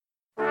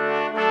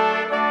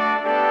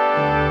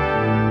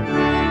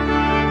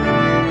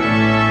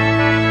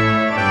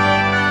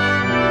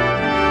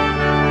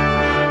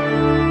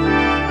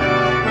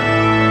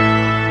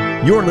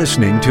You're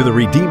listening to the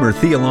Redeemer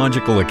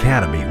Theological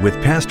Academy with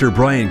Pastor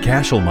Brian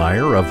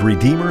Kashelmeyer of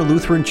Redeemer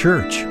Lutheran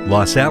Church,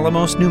 Los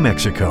Alamos, New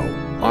Mexico.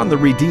 On the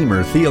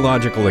Redeemer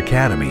Theological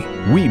Academy,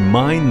 we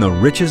mine the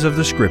riches of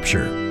the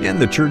Scripture and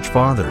the Church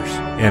Fathers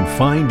and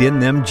find in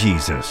them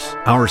Jesus,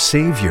 our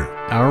Savior,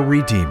 our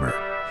Redeemer.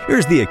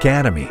 Here's the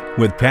Academy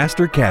with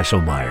Pastor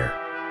Kashelmeyer.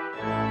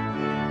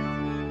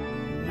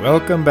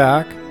 Welcome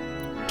back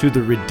to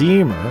the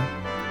Redeemer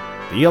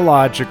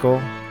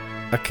Theological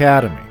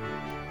Academy.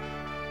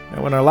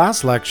 Now, in our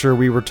last lecture,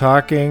 we were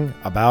talking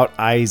about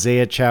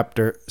Isaiah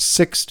chapter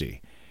 60,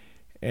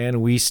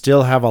 and we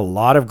still have a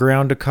lot of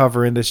ground to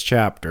cover in this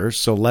chapter,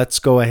 so let's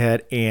go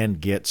ahead and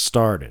get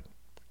started.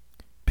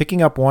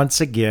 Picking up once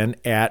again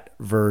at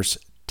verse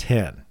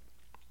 10.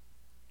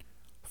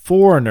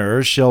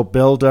 Foreigners shall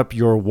build up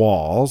your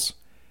walls,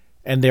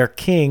 and their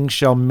king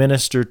shall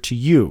minister to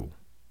you.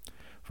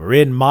 For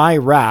in my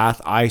wrath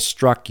I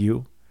struck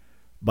you,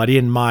 but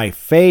in my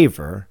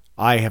favor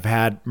I have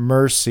had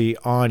mercy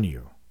on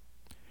you.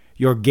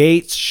 Your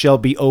gates shall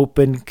be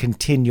open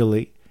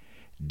continually.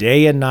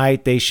 Day and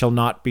night they shall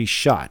not be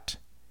shut.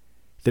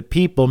 The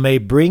people may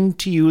bring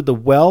to you the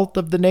wealth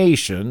of the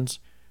nations,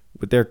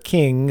 with their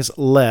kings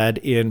led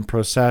in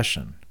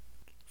procession.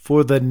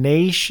 For the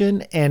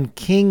nation and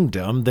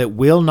kingdom that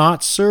will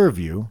not serve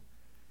you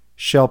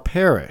shall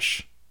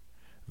perish.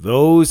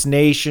 Those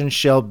nations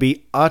shall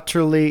be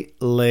utterly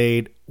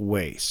laid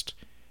waste.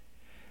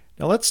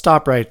 Now let's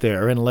stop right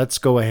there and let's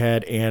go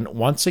ahead and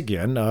once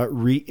again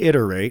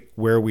reiterate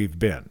where we've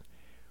been.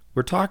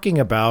 We're talking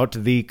about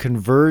the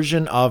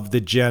conversion of the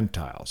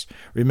Gentiles.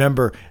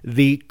 Remember,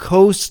 the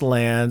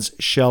coastlands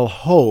shall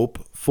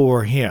hope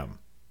for him,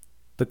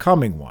 the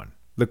coming one,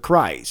 the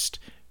Christ,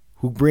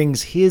 who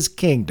brings his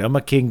kingdom,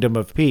 a kingdom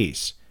of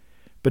peace.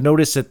 But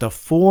notice that the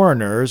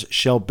foreigners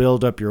shall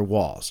build up your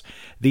walls.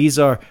 These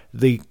are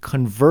the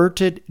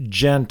converted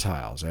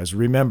Gentiles. As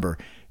remember,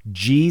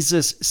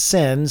 Jesus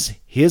sends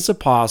his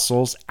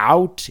apostles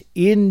out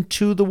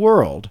into the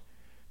world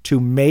to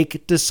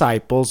make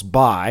disciples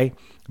by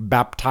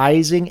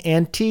baptizing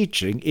and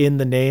teaching in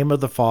the name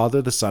of the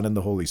Father, the Son, and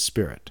the Holy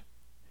Spirit.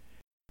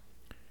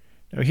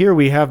 Now here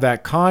we have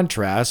that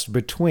contrast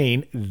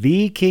between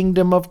the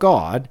kingdom of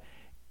God,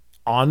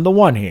 on the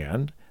one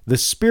hand, the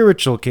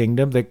spiritual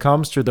kingdom that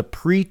comes through the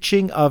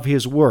preaching of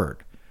his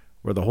word,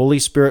 where the Holy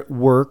Spirit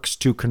works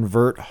to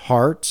convert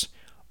hearts,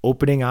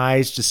 opening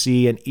eyes to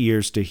see and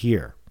ears to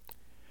hear.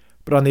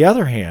 But on the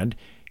other hand,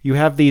 you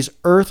have these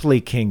earthly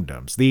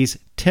kingdoms, these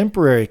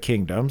temporary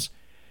kingdoms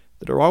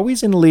that are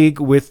always in league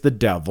with the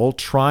devil,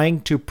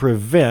 trying to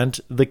prevent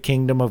the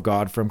kingdom of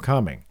God from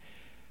coming.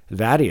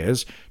 That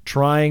is,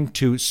 trying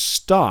to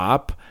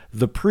stop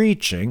the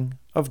preaching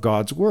of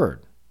God's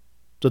word,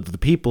 so that the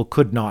people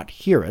could not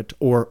hear it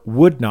or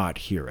would not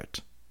hear it.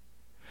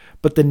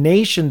 But the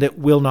nation that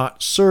will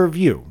not serve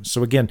you.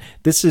 So again,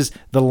 this is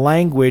the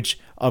language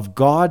of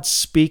God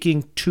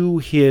speaking to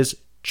his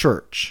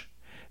church,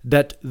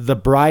 that the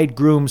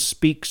bridegroom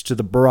speaks to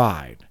the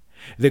bride,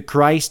 that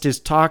Christ is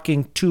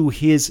talking to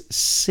his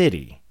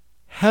city,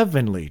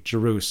 heavenly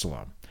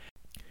Jerusalem.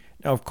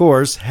 Now, of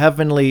course,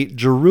 heavenly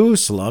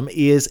Jerusalem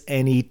is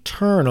an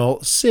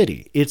eternal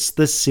city. It's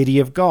the city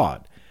of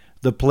God,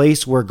 the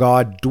place where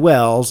God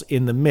dwells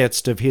in the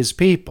midst of his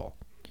people.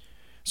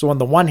 So on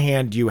the one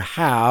hand, you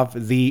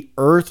have the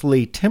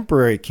earthly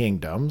temporary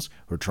kingdoms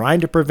who are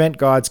trying to prevent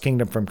God's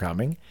kingdom from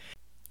coming.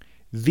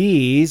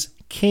 These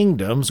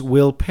kingdoms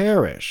will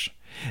perish.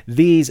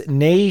 These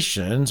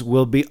nations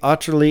will be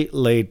utterly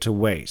laid to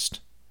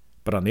waste.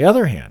 But on the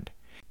other hand,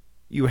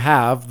 you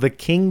have the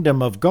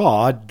kingdom of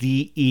God,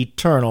 the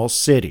eternal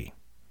city.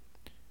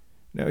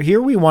 Now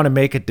here we want to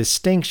make a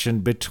distinction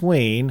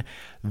between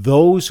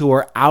those who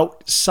are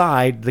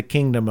outside the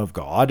kingdom of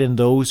God and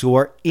those who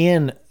are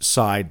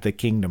inside the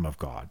kingdom of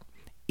God.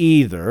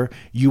 Either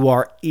you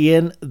are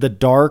in the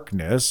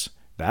darkness,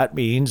 that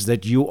means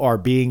that you are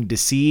being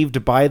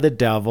deceived by the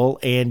devil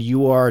and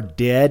you are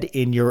dead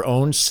in your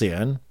own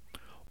sin,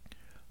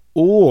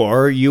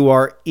 or you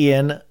are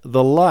in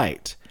the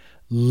light,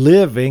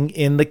 living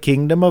in the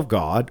kingdom of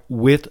God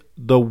with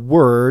the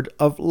word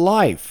of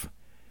life.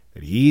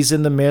 That he's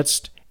in the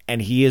midst,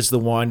 and he is the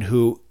one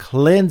who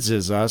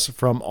cleanses us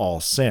from all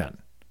sin.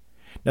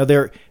 Now,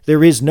 there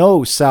is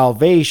no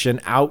salvation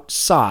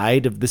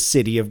outside of the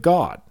city of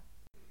God.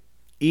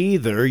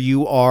 Either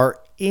you are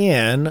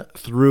in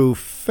through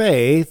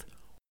faith,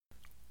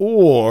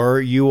 or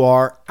you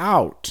are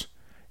out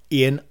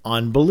in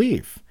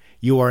unbelief.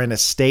 You are in a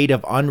state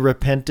of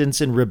unrepentance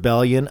and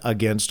rebellion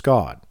against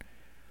God.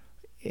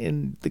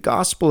 In the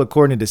Gospel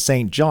according to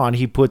St. John,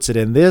 he puts it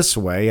in this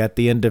way at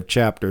the end of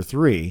chapter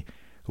 3,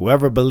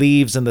 whoever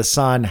believes in the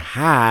Son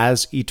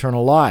has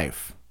eternal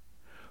life.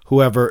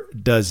 Whoever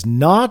does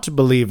not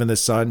believe in the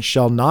Son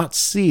shall not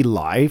see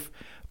life,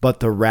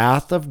 but the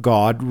wrath of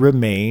God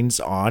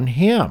remains on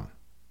him.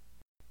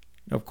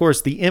 Of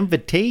course, the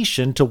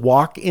invitation to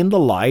walk in the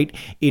light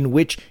in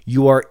which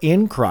you are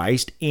in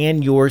Christ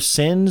and your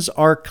sins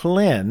are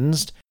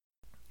cleansed.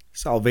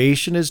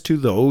 Salvation is to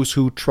those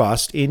who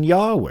trust in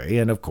Yahweh,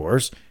 and of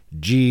course,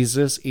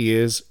 Jesus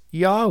is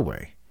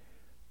Yahweh.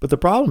 But the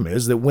problem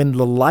is that when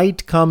the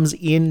light comes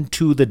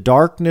into the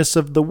darkness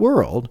of the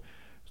world,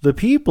 the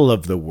people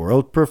of the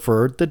world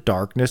preferred the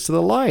darkness to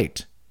the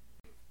light.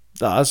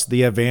 Thus,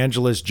 the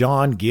evangelist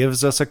John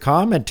gives us a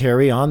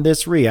commentary on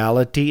this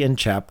reality in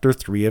chapter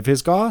 3 of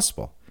his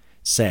gospel,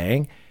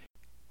 saying,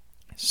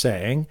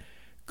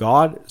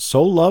 God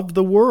so loved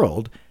the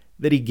world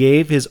that he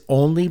gave his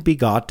only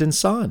begotten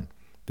Son,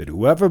 that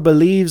whoever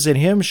believes in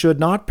him should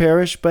not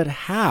perish but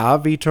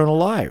have eternal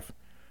life.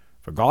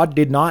 For God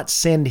did not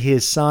send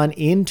his Son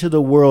into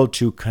the world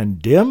to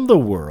condemn the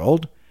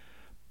world,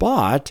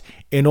 but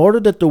in order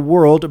that the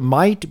world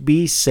might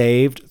be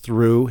saved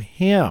through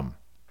him.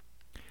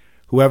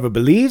 Whoever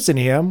believes in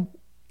him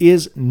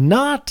is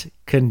not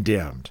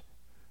condemned,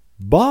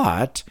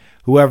 but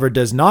whoever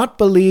does not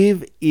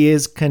believe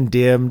is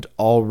condemned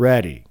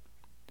already,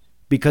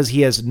 because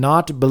he has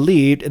not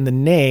believed in the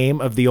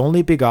name of the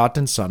only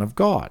begotten Son of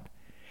God.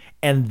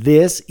 And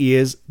this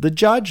is the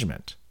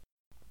judgment.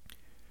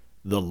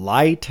 The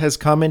light has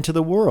come into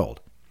the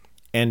world,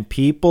 and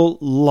people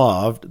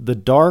loved the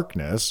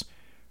darkness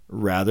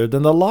rather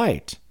than the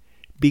light,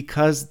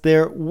 because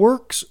their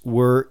works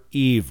were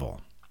evil.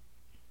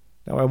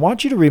 Now, I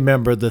want you to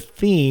remember the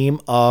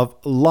theme of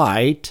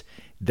light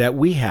that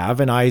we have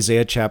in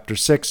Isaiah chapter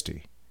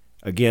 60.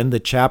 Again, the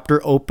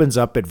chapter opens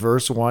up at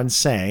verse 1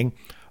 saying,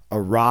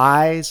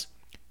 Arise,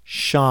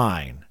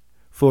 shine,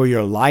 for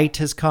your light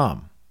has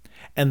come,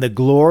 and the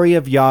glory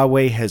of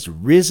Yahweh has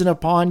risen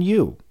upon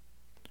you.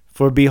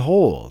 For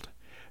behold,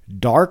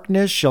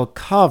 darkness shall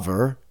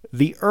cover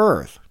the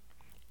earth,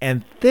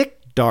 and thick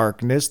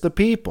darkness the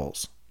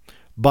peoples.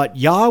 But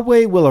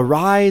Yahweh will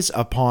arise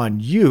upon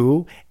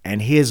you,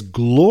 and his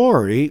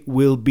glory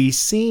will be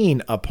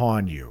seen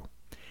upon you.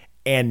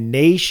 And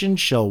nations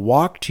shall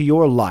walk to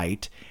your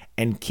light,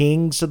 and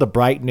kings to the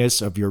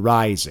brightness of your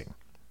rising.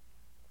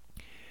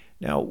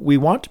 Now, we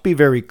want to be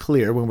very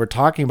clear when we're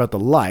talking about the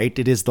light.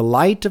 It is the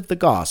light of the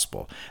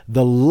gospel,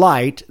 the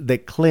light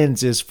that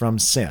cleanses from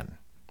sin,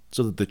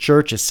 so that the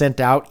church is sent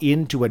out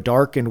into a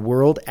darkened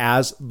world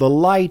as the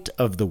light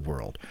of the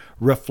world,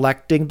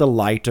 reflecting the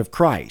light of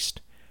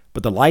Christ.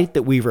 But the light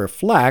that we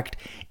reflect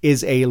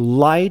is a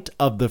light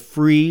of the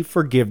free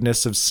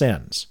forgiveness of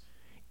sins,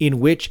 in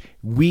which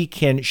we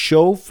can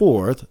show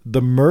forth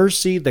the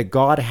mercy that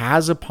God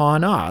has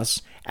upon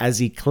us as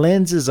he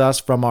cleanses us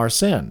from our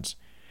sins,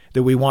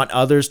 that we want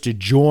others to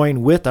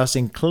join with us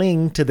and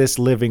cling to this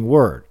living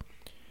word.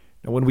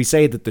 Now, when we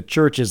say that the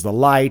church is the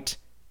light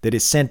that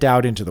is sent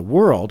out into the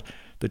world,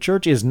 the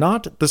church is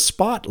not the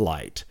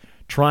spotlight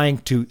trying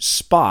to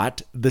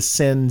spot the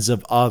sins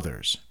of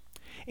others.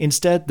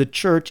 Instead, the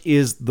church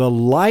is the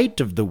light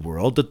of the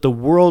world, that the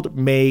world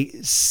may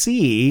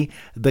see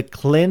the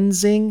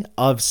cleansing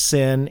of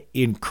sin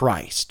in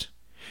Christ.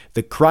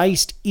 The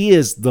Christ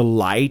is the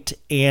light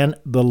and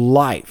the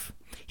life.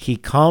 He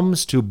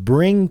comes to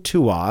bring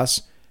to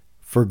us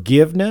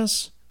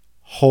forgiveness,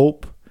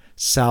 hope,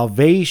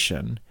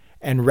 salvation,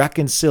 and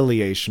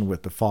reconciliation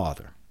with the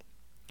Father.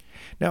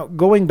 Now,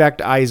 going back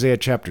to Isaiah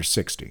chapter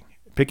 60,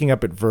 picking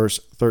up at verse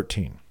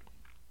 13.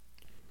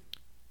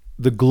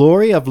 The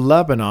glory of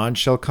Lebanon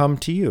shall come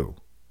to you,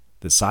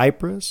 the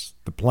cypress,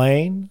 the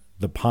plane,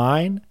 the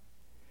pine,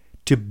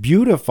 to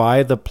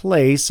beautify the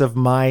place of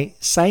my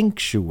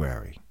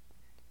sanctuary.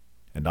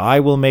 And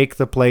I will make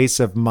the place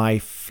of my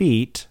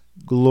feet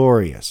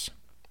glorious.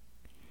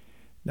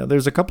 Now,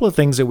 there's a couple of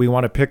things that we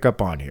want to pick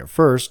up on here.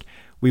 First,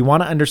 we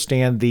want to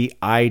understand the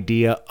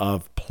idea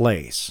of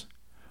place.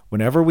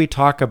 Whenever we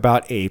talk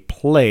about a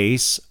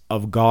place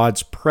of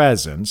God's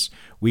presence,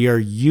 we are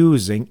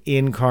using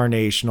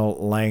incarnational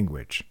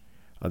language.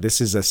 This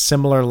is a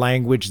similar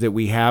language that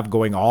we have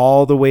going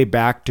all the way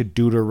back to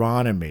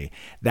Deuteronomy,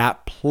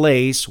 that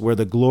place where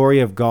the glory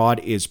of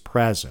God is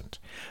present,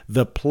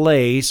 the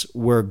place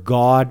where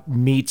God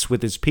meets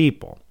with his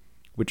people,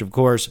 which, of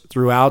course,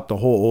 throughout the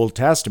whole Old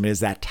Testament is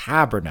that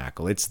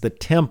tabernacle. It's the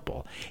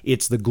temple.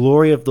 It's the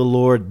glory of the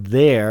Lord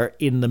there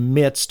in the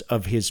midst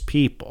of his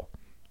people.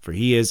 For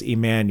he is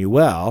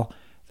Emmanuel,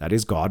 that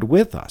is God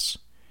with us.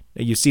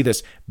 Now, you see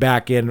this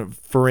back in,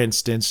 for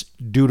instance,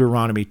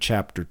 Deuteronomy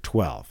chapter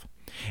 12,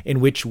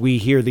 in which we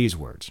hear these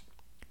words.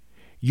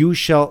 You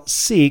shall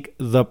seek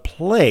the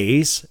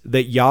place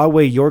that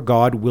Yahweh your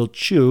God will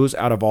choose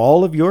out of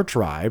all of your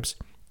tribes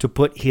to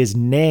put his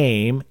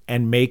name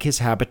and make his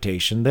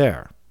habitation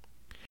there.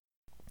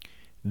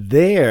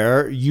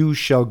 There you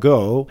shall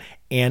go,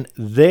 and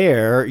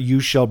there you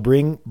shall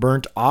bring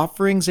burnt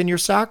offerings and your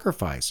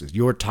sacrifices,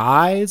 your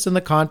tithes and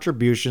the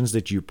contributions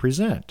that you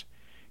present,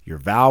 your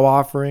vow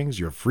offerings,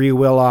 your free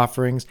will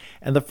offerings,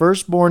 and the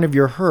firstborn of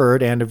your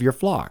herd and of your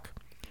flock.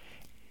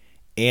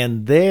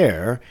 And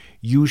there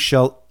you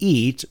shall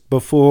eat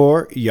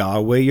before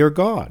Yahweh your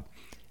God,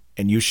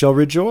 and you shall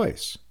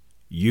rejoice,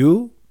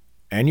 you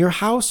and your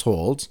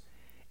households,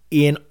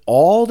 in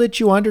all that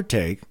you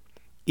undertake,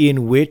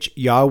 in which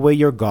Yahweh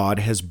your God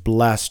has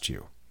blessed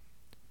you.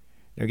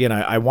 Again,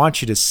 I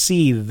want you to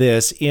see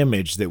this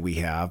image that we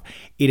have.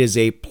 It is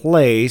a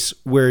place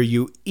where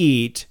you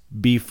eat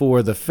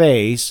before the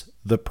face,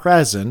 the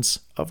presence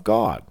of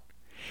God.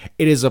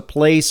 It is a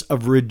place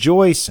of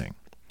rejoicing.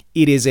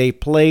 It is a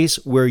place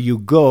where you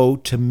go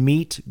to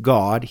meet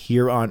God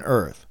here on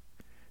earth.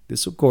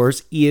 This, of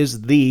course,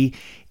 is the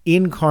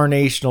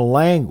incarnational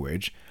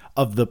language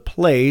of the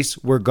place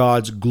where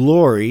God's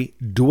glory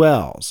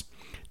dwells,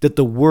 that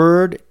the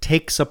Word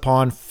takes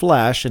upon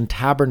flesh and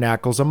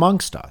tabernacles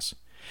amongst us,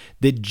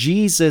 that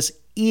Jesus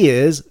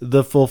is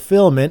the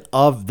fulfillment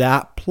of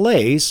that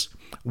place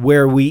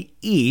where we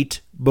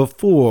eat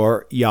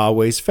before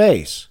Yahweh's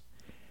face.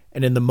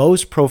 And in the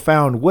most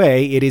profound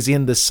way, it is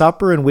in the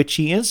supper in which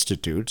he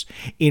institutes,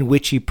 in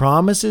which he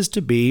promises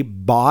to be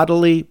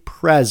bodily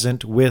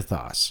present with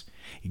us,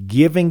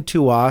 giving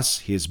to us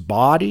his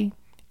body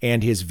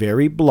and his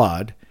very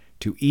blood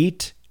to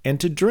eat and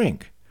to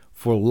drink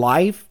for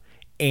life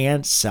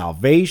and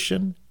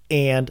salvation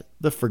and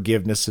the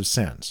forgiveness of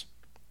sins.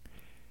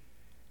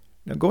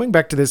 Now, going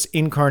back to this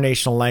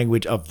incarnational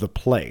language of the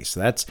place,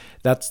 that's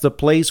the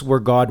place where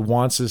God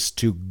wants us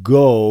to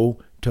go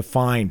to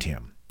find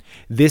him.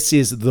 This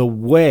is the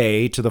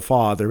way to the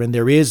Father, and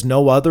there is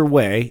no other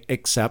way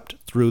except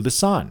through the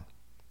Son.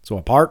 So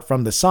apart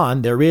from the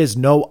Son, there is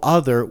no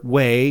other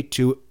way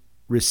to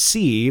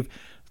receive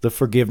the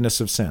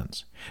forgiveness of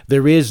sins.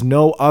 There is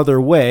no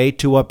other way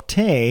to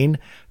obtain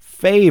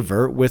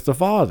favor with the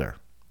Father.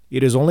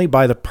 It is only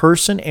by the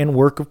person and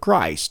work of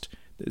Christ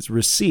that is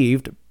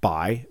received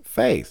by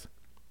faith.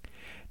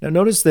 Now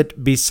notice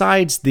that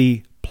besides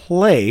the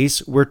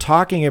place, we're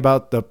talking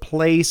about the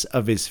place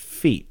of his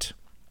feet.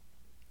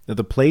 Now,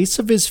 the place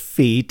of his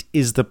feet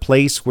is the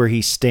place where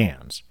he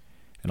stands.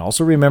 And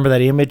also remember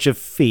that image of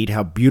feet,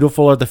 how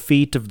beautiful are the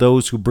feet of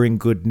those who bring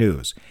good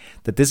news.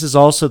 That this is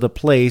also the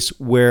place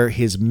where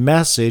his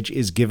message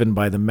is given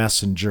by the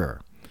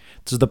messenger.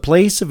 So the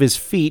place of his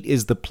feet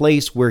is the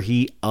place where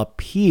he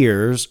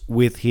appears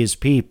with his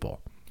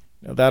people.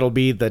 Now, that'll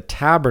be the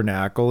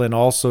tabernacle and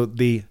also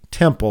the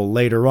temple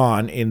later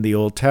on in the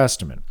Old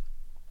Testament.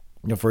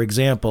 Now, for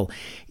example,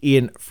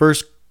 in 1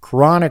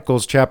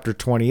 Chronicles chapter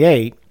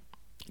 28,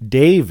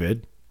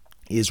 David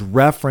is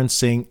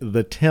referencing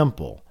the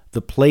temple,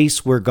 the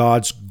place where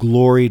God's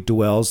glory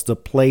dwells, the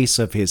place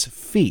of his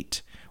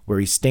feet, where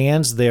he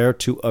stands there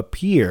to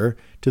appear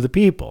to the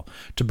people,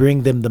 to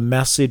bring them the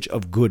message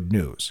of good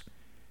news.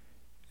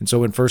 And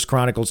so in 1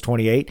 Chronicles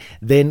 28,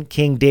 then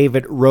King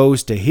David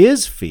rose to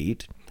his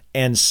feet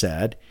and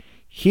said,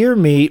 "Hear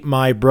me,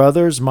 my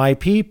brothers, my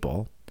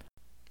people.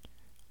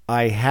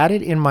 I had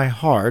it in my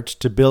heart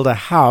to build a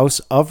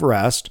house of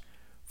rest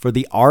for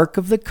the ark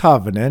of the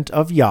covenant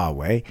of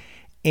Yahweh,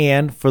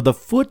 and for the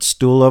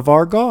footstool of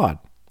our God.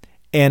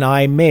 And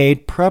I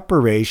made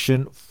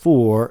preparation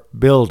for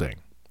building."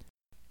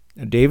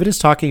 Now, David is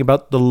talking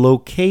about the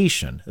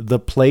location, the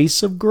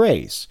place of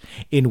grace,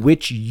 in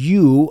which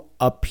you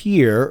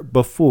appear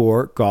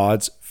before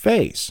God's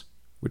face,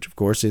 which of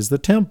course is the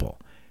temple.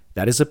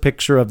 That is a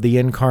picture of the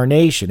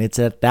incarnation. It's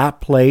at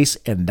that place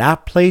and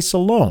that place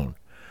alone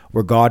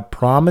where God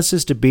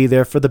promises to be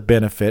there for the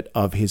benefit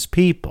of his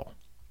people.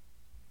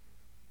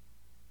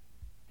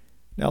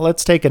 Now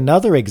let's take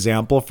another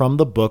example from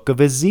the book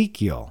of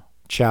Ezekiel,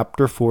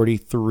 chapter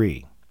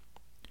 43.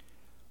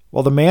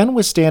 While the man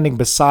was standing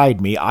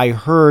beside me, I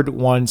heard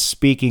one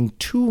speaking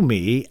to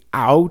me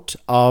out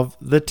of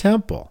the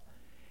temple.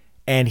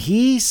 And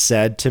he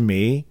said to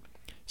me,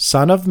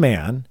 "Son of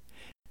man,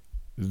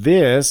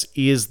 this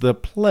is the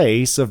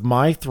place of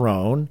my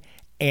throne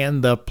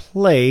and the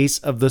place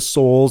of the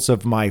soles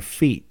of my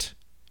feet,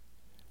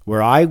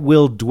 where I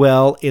will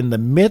dwell in the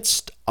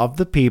midst of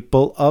the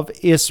people of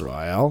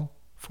Israel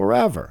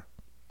forever.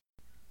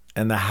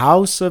 And the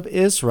house of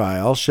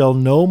Israel shall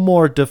no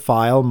more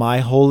defile my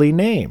holy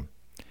name,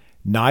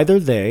 neither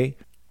they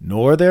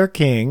nor their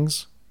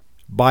kings,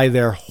 by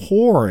their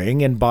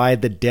whoring and by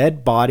the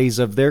dead bodies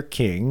of their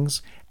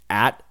kings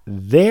at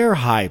their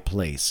high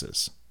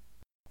places."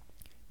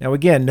 Now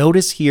again,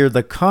 notice here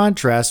the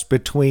contrast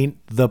between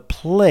the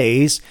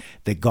place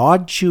that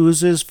God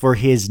chooses for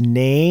his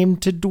name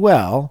to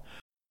dwell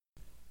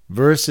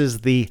versus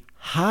the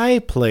high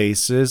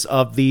places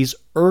of these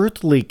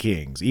earthly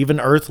kings, even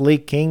earthly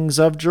kings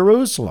of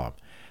Jerusalem,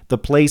 the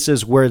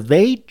places where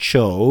they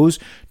chose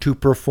to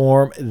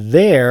perform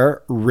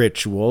their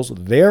rituals,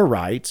 their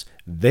rites,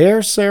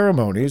 their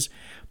ceremonies,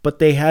 but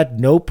they had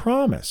no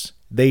promise.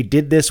 They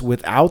did this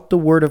without the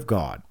word of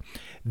God.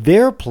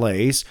 Their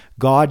place,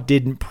 God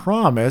didn't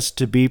promise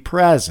to be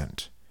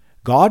present.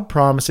 God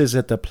promises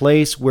at the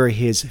place where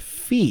his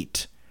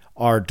feet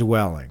are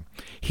dwelling,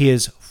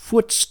 his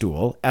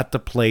footstool at the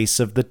place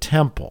of the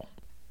temple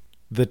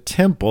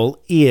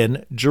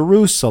in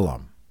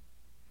Jerusalem.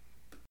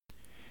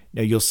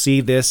 Now you'll see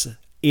this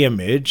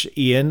image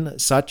in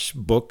such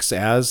books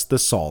as the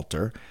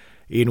Psalter,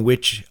 in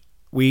which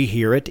we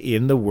hear it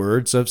in the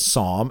words of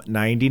Psalm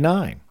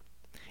 99.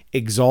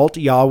 "Exalt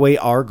Yahweh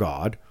our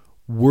God,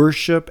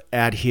 worship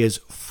at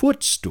his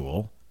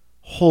footstool,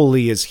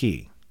 holy is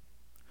he."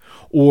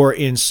 Or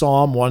in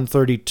Psalm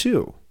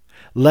 132,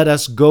 let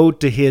us go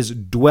to his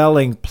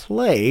dwelling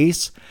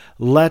place.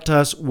 Let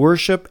us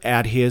worship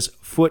at his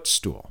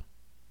footstool.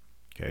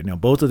 Okay, now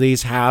both of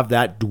these have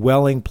that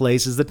dwelling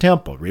place as the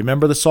temple.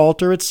 Remember, the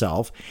Psalter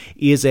itself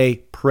is a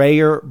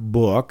prayer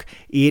book.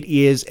 It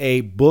is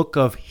a book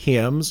of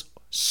hymns,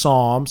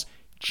 psalms,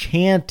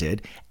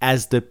 chanted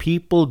as the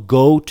people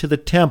go to the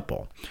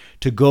temple,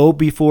 to go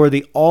before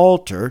the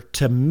altar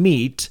to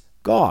meet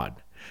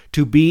God,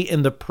 to be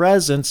in the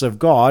presence of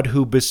God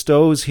who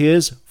bestows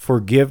his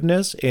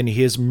forgiveness and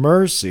his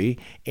mercy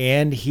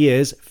and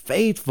his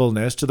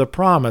faithfulness to the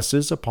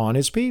promises upon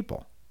his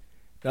people.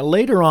 Now,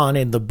 later on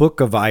in the book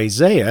of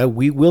Isaiah,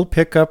 we will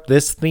pick up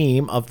this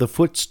theme of the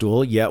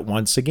footstool yet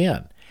once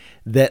again,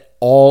 that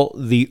all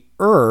the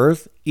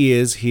earth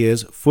is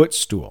his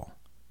footstool.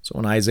 So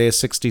in Isaiah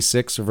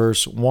 66,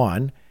 verse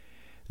 1,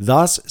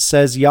 thus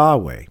says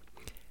Yahweh,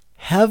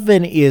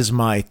 heaven is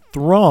my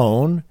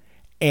throne,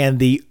 and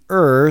the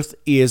earth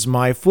is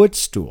my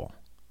footstool.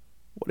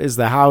 What is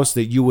the house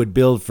that you would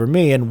build for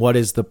me, and what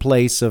is the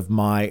place of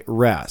my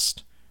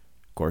rest?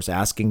 Of course,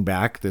 asking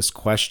back this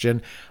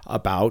question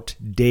about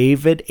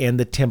David and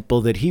the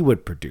temple that he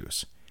would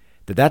produce.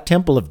 That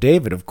temple of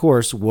David, of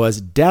course,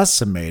 was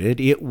decimated.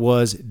 It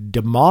was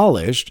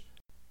demolished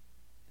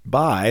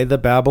by the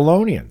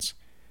Babylonians.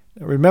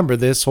 Now, remember,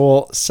 this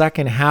whole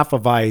second half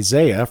of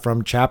Isaiah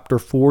from chapter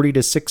 40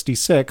 to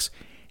 66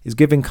 is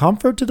giving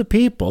comfort to the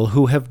people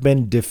who have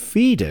been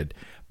defeated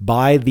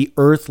by the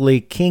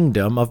earthly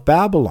kingdom of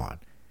Babylon.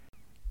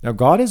 Now,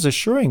 God is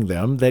assuring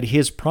them that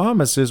his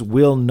promises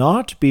will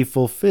not be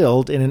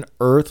fulfilled in an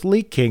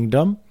earthly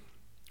kingdom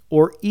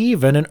or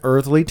even an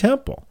earthly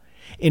temple.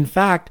 In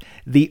fact,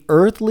 the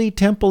earthly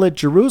temple at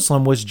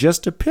Jerusalem was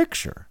just a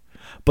picture,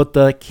 but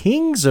the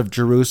kings of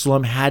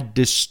Jerusalem had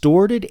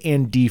distorted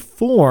and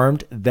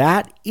deformed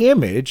that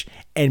image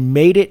and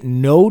made it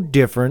no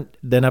different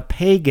than a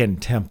pagan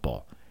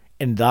temple,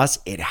 and thus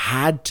it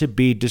had to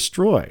be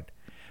destroyed.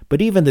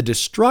 But even the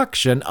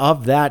destruction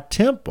of that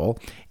temple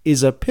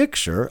is a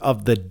picture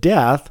of the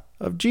death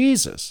of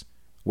Jesus,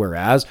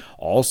 whereas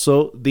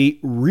also the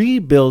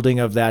rebuilding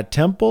of that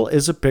temple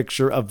is a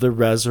picture of the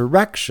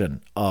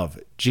resurrection of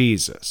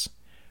Jesus.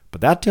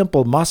 But that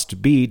temple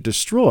must be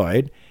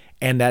destroyed,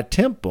 and that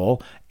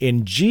temple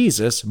in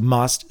Jesus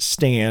must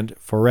stand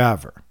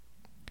forever.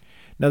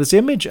 Now, this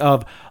image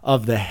of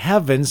the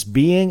heavens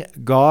being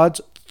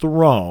God's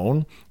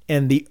throne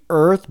and the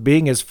earth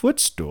being his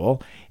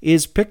footstool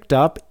is picked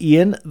up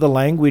in the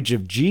language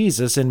of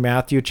Jesus in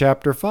Matthew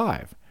chapter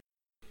 5.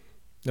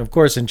 Of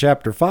course, in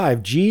chapter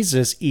 5,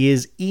 Jesus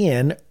is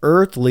in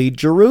earthly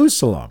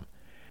Jerusalem.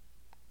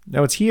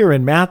 Now, it's here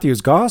in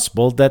Matthew's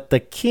gospel that the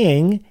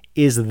king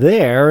is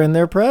there in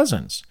their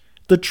presence.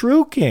 The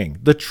true king,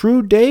 the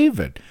true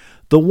David,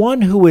 the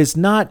one who is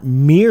not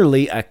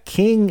merely a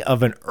king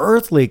of an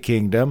earthly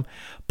kingdom,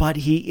 but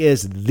he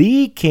is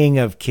the King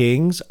of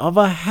Kings of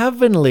a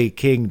heavenly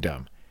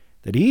kingdom.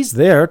 That he's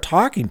there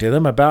talking to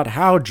them about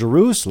how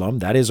Jerusalem,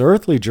 that is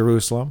earthly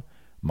Jerusalem,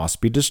 must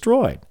be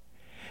destroyed.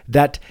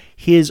 That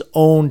his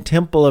own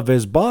temple of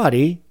his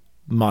body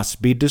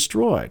must be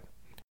destroyed.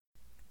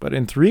 But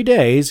in 3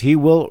 days he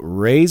will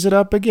raise it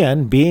up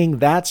again, being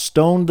that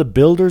stone the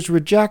builders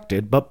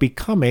rejected, but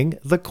becoming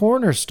the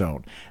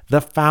cornerstone, the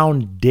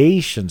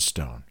foundation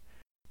stone.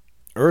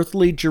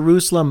 Earthly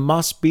Jerusalem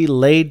must be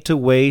laid to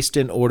waste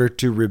in order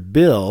to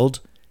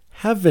rebuild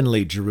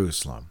heavenly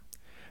Jerusalem.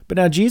 But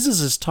now Jesus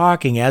is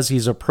talking as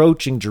he's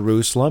approaching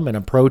Jerusalem and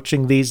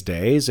approaching these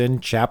days in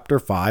chapter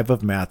 5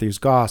 of Matthew's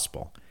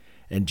Gospel.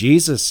 And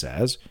Jesus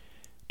says,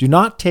 do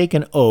not take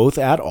an oath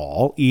at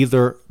all,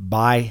 either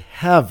by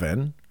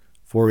heaven,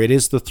 for it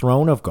is the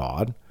throne of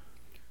God,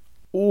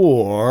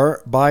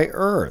 or by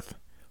earth,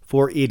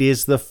 for it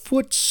is the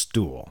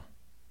footstool,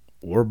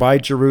 or by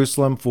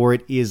Jerusalem, for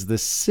it is the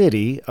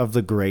city of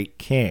the great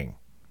king.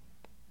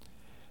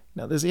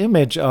 Now, this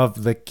image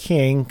of the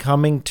king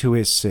coming to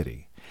his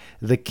city,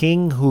 the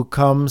king who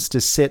comes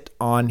to sit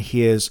on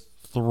his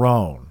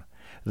throne,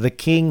 the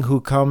king who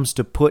comes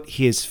to put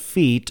his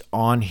feet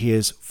on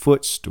his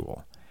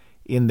footstool.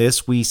 In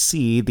this we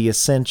see the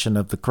ascension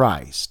of the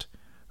Christ,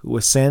 who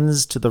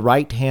ascends to the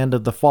right hand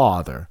of the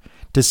Father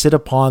to sit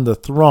upon the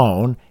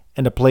throne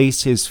and to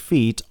place his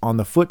feet on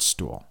the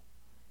footstool.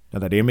 Now,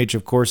 that image,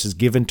 of course, is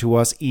given to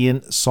us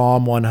in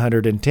Psalm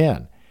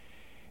 110,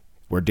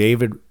 where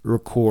David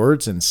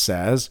records and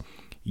says,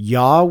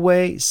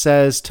 Yahweh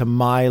says to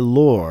my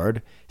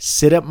Lord,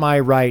 sit at my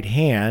right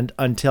hand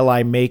until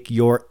I make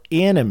your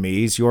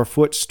enemies your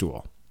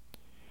footstool.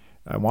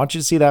 I want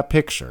you to see that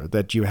picture,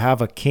 that you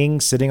have a king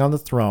sitting on the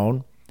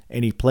throne,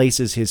 and he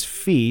places his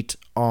feet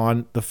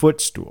on the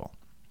footstool.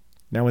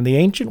 Now, in the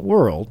ancient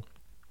world,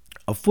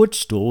 a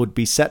footstool would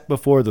be set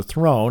before the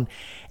throne,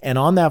 and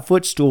on that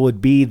footstool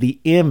would be the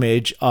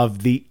image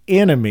of the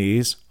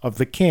enemies of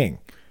the king.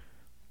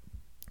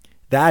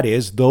 That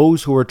is,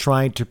 those who are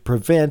trying to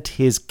prevent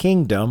his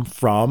kingdom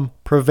from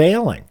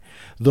prevailing.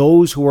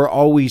 Those who are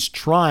always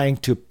trying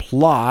to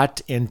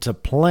plot and to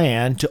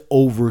plan to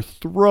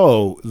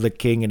overthrow the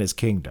king and his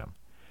kingdom.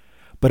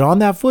 But on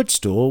that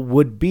footstool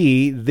would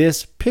be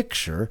this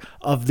picture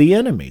of the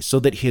enemy, so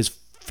that his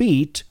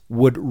feet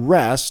would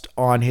rest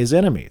on his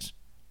enemies.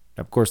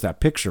 Of course, that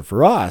picture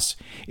for us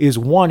is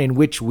one in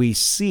which we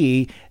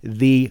see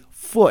the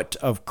foot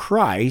of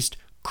Christ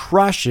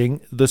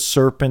crushing the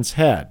serpent's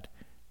head.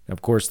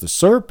 Of course, the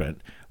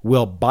serpent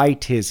will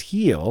bite his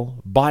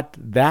heel, but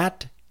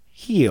that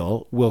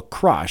heel will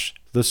crush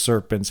the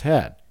serpent's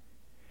head.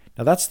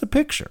 Now, that's the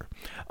picture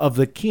of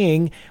the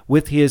king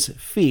with his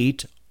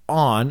feet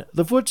on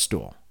the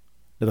footstool.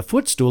 Now, the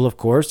footstool, of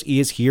course,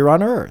 is here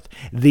on earth.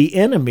 The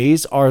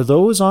enemies are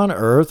those on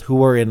earth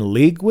who are in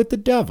league with the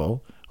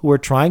devil, who are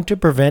trying to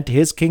prevent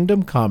his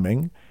kingdom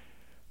coming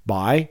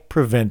by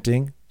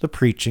preventing the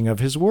preaching of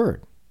his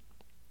word.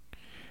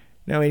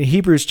 Now, in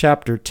Hebrews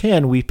chapter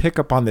 10, we pick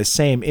up on the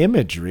same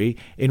imagery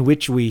in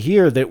which we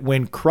hear that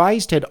when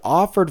Christ had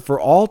offered for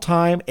all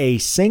time a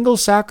single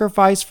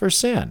sacrifice for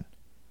sin,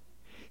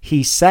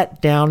 he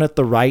sat down at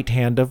the right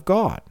hand of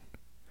God,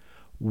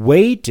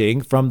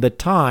 waiting from the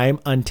time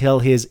until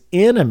his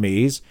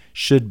enemies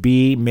should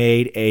be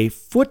made a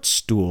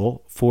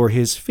footstool for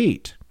his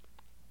feet.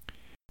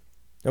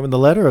 Now, in the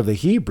letter of the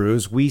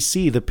Hebrews, we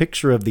see the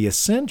picture of the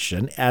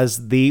ascension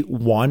as the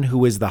one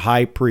who is the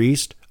high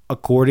priest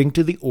according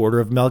to the order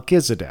of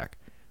Melchizedek,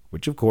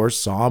 which, of course,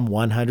 Psalm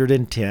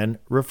 110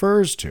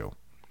 refers to.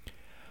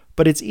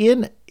 But it's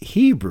in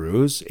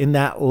Hebrews, in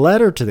that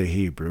letter to the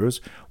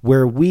Hebrews,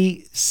 where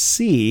we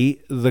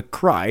see the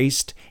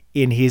Christ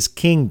in his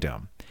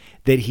kingdom,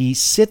 that he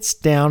sits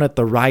down at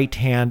the right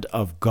hand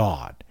of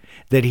God,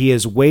 that he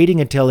is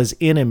waiting until his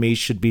enemies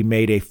should be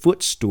made a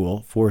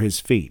footstool for his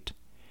feet.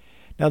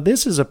 Now,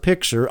 this is a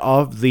picture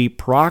of the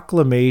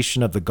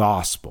proclamation of the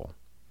gospel.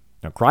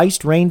 Now,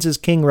 Christ reigns as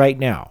king right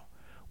now.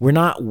 We're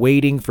not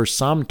waiting for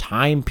some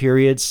time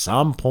period,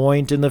 some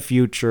point in the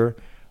future,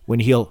 when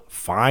he'll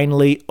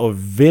finally,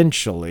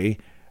 eventually,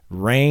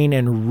 reign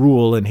and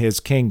rule in his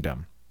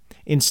kingdom.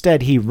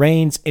 Instead, he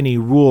reigns and he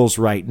rules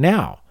right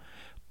now.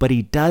 But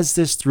he does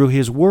this through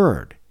his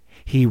word.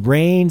 He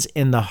reigns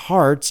in the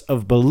hearts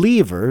of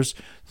believers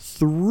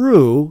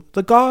through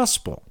the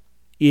gospel,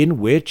 in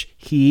which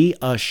he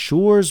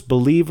assures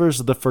believers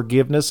of the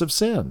forgiveness of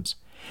sins.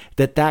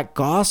 That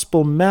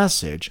gospel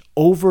message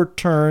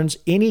overturns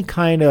any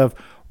kind of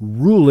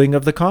ruling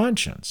of the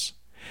conscience.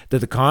 That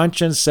the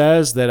conscience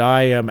says that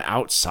I am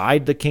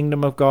outside the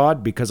kingdom of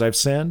God because I've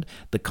sinned.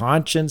 The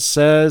conscience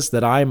says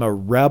that I'm a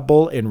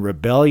rebel in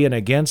rebellion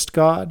against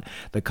God.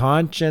 The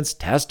conscience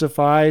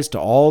testifies to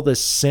all the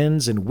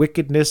sins and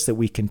wickedness that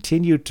we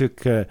continue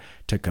to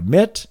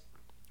commit.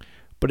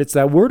 But it's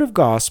that word of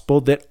gospel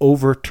that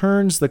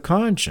overturns the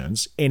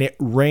conscience, and it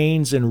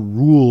reigns and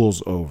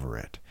rules over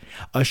it,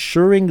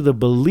 assuring the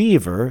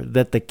believer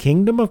that the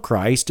kingdom of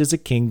Christ is a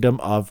kingdom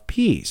of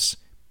peace,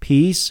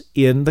 peace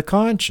in the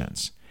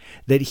conscience,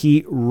 that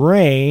he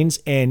reigns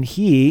and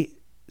he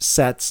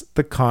sets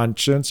the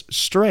conscience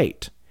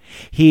straight.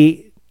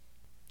 He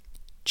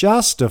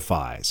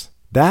justifies,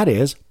 that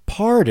is,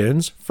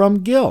 pardons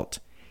from guilt.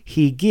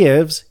 He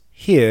gives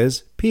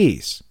his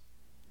peace.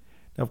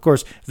 Now, of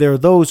course, there are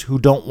those who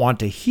don't want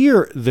to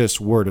hear this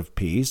word of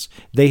peace.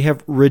 They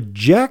have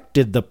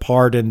rejected the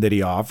pardon that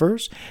he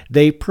offers.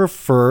 They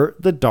prefer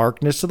the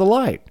darkness to the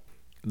light.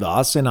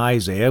 Thus, in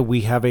Isaiah,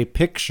 we have a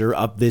picture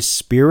of this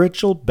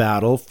spiritual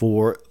battle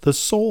for the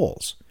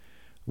souls.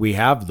 We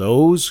have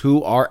those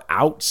who are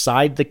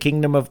outside the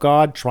kingdom of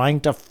God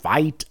trying to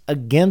fight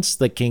against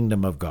the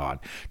kingdom of God,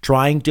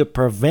 trying to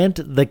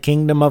prevent the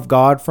kingdom of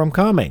God from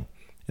coming.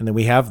 And then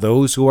we have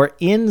those who are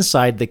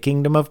inside the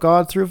kingdom of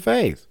God through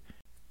faith.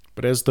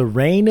 But as the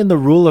reign and the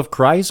rule of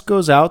Christ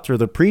goes out through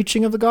the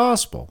preaching of the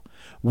gospel,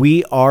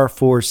 we are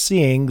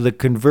foreseeing the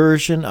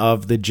conversion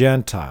of the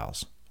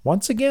Gentiles.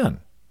 Once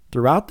again,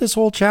 throughout this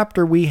whole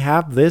chapter, we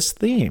have this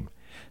theme,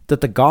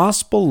 that the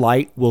gospel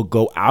light will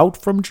go out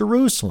from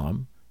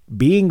Jerusalem,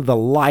 being the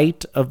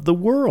light of the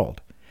world,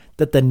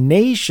 that the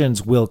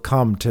nations will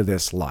come to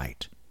this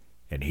light.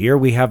 And here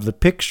we have the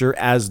picture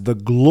as the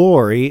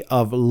glory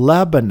of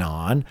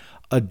Lebanon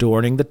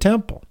adorning the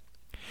temple.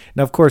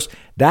 Now, of course,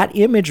 that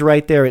image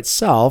right there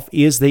itself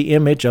is the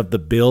image of the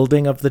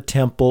building of the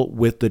temple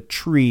with the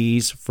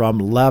trees from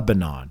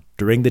Lebanon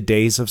during the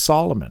days of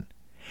Solomon.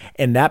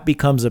 And that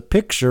becomes a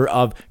picture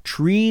of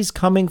trees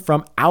coming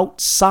from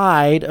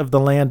outside of the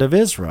land of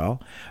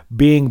Israel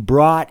being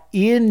brought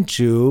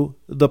into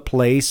the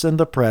place and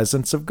the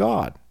presence of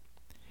God.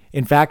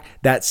 In fact,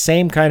 that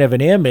same kind of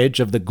an image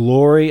of the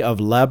glory of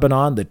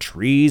Lebanon, the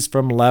trees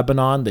from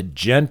Lebanon, the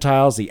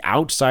Gentiles, the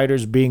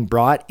outsiders being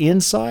brought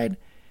inside,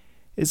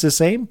 is the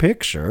same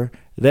picture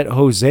that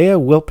Hosea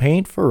will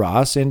paint for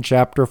us in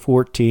chapter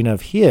 14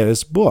 of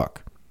his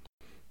book,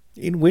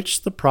 in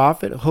which the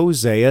prophet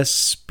Hosea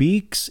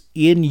speaks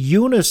in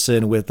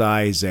unison with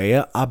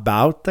Isaiah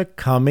about the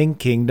coming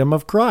kingdom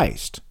of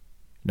Christ.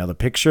 Now, the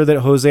picture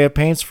that Hosea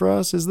paints for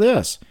us is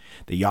this.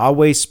 The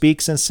Yahweh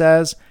speaks and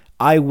says,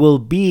 I will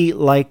be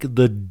like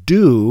the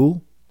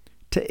dew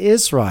to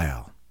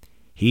Israel.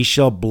 He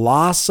shall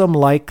blossom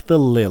like the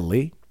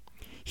lily.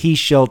 He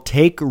shall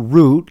take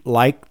root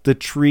like the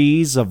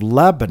trees of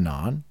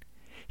Lebanon.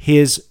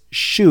 His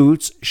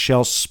shoots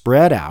shall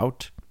spread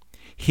out.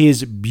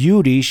 His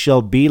beauty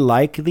shall be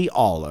like the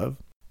olive,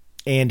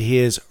 and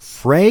his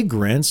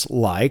fragrance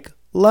like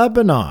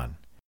Lebanon.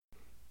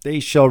 They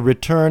shall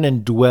return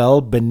and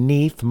dwell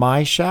beneath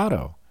my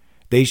shadow.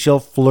 They shall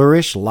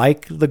flourish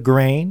like the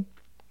grain.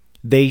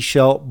 They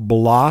shall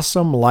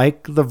blossom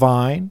like the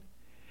vine.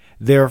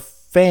 Their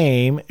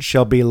fame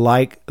shall be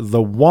like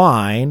the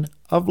wine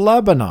of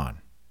Lebanon.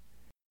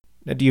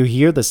 Now, do you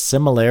hear the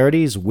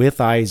similarities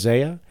with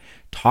Isaiah?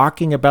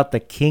 Talking about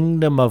the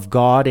kingdom of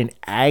God in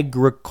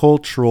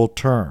agricultural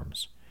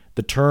terms,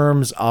 the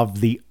terms of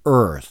the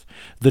earth,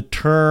 the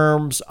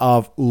terms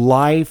of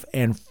life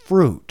and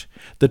fruit,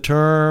 the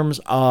terms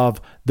of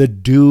the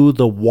dew,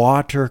 the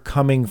water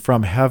coming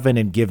from heaven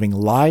and giving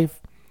life,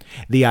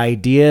 the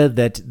idea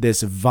that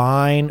this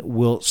vine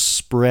will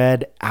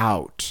spread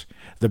out,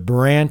 the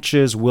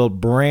branches will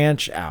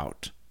branch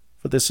out.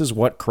 For this is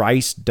what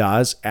Christ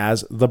does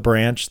as the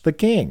branch, the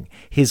king.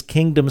 His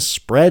kingdom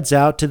spreads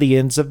out to the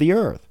ends of the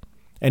earth.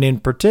 And in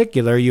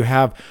particular, you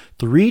have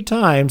 3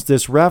 times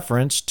this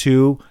reference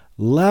to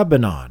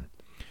Lebanon,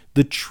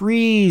 the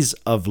trees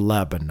of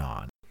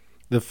Lebanon,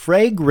 the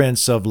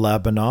fragrance of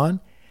Lebanon,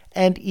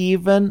 and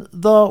even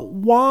the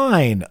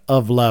wine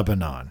of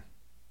Lebanon.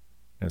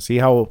 Now see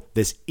how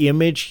this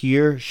image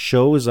here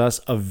shows us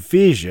a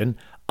vision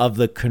of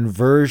the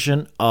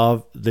conversion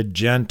of the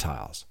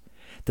Gentiles.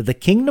 That the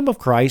kingdom of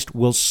Christ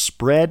will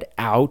spread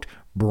out,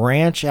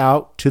 branch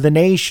out to the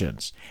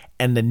nations,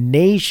 and the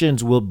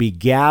nations will be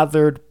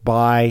gathered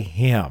by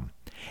him,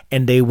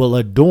 and they will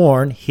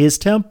adorn his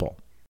temple.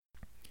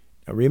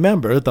 Now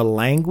remember, the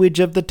language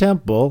of the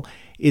temple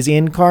is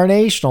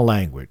incarnational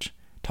language,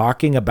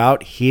 talking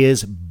about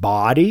his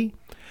body,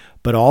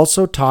 but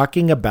also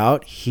talking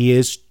about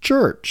his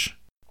church.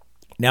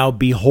 Now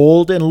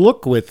behold and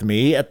look with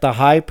me at the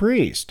high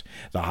priest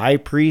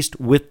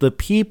with the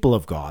people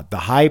of God.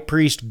 The high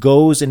priest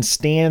goes and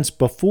stands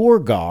before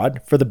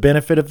God for the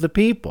benefit of the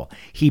people.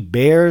 He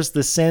bears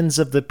the sins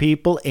of the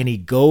people, and he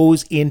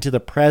goes into the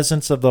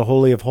presence of the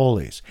Holy of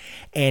Holies.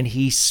 And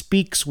he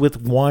speaks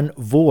with one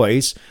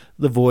voice,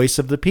 the voice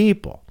of the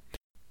people.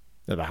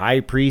 Now, the high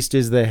priest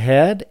is the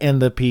head,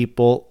 and the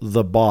people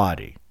the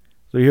body.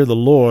 So here the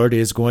Lord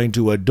is going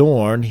to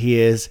adorn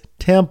his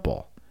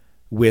temple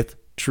with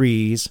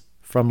trees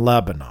from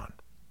Lebanon.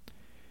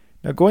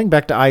 Now going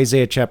back to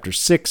Isaiah chapter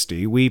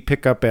 60, we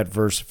pick up at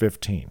verse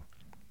 15.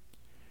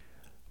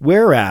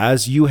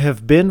 Whereas you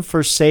have been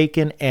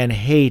forsaken and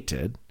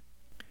hated,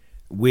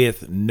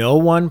 with no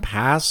one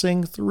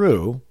passing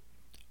through,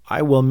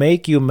 I will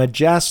make you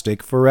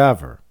majestic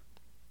forever,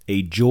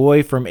 a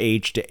joy from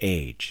age to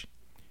age.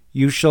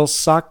 You shall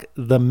suck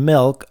the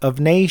milk of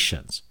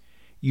nations.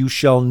 You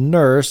shall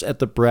nurse at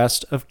the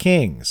breast of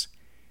kings.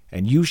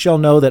 And you shall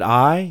know that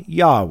I,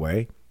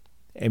 Yahweh,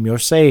 am your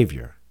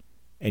Savior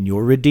and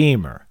your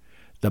Redeemer,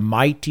 the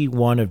mighty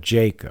one of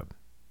Jacob.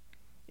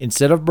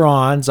 Instead of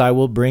bronze, I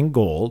will bring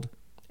gold,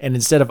 and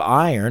instead of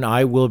iron,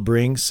 I will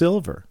bring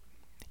silver.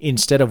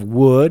 Instead of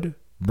wood,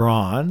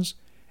 bronze,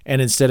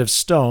 and instead of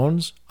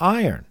stones,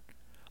 iron.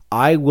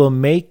 I will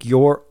make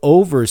your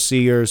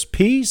overseers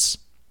peace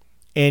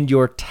and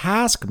your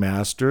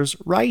taskmasters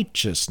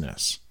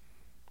righteousness.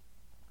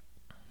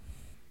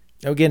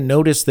 Now again,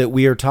 notice that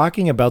we are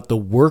talking about the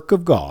work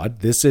of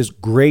God. This is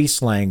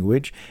grace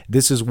language.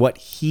 This is what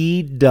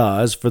he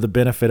does for the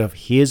benefit of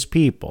his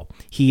people.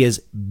 He is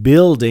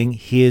building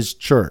his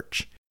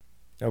church.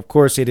 Of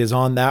course, it is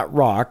on that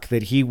rock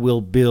that he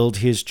will build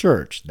his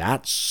church.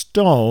 That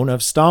stone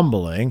of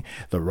stumbling,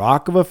 the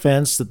rock of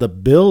offense that the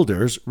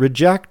builders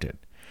rejected.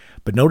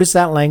 But notice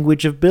that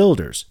language of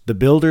builders. The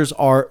builders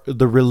are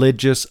the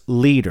religious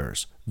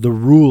leaders, the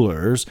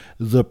rulers,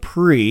 the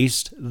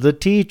priests, the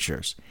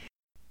teachers.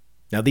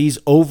 Now, these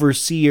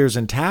overseers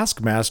and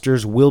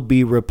taskmasters will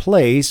be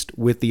replaced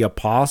with the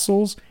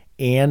apostles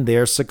and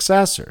their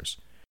successors.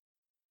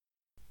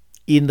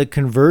 In the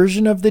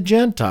conversion of the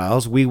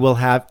Gentiles, we will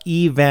have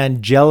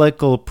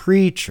evangelical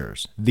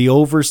preachers. The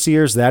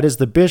overseers, that is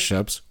the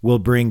bishops, will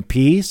bring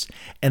peace,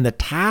 and the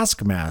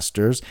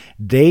taskmasters,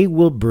 they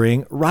will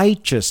bring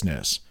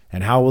righteousness.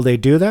 And how will they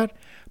do that?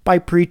 By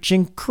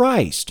preaching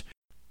Christ.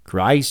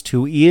 Christ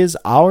who is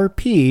our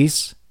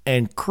peace,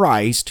 and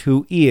Christ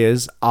who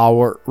is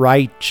our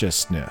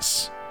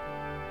righteousness.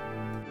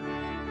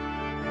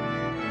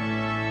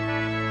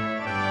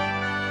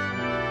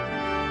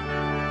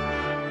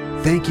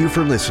 Thank you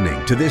for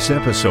listening to this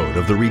episode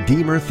of the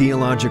Redeemer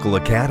Theological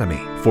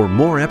Academy. For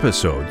more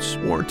episodes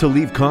or to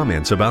leave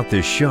comments about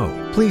this show,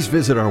 please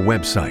visit our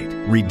website,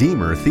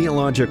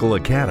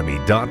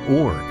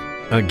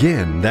 RedeemerTheologicalAcademy.org.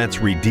 Again, that's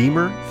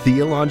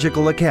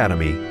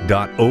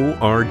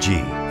RedeemerTheologicalAcademy.org.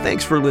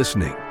 Thanks for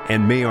listening,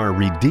 and may our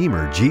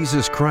Redeemer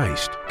Jesus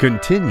Christ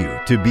continue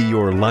to be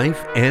your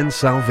life and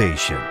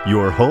salvation,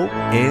 your hope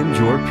and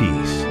your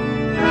peace.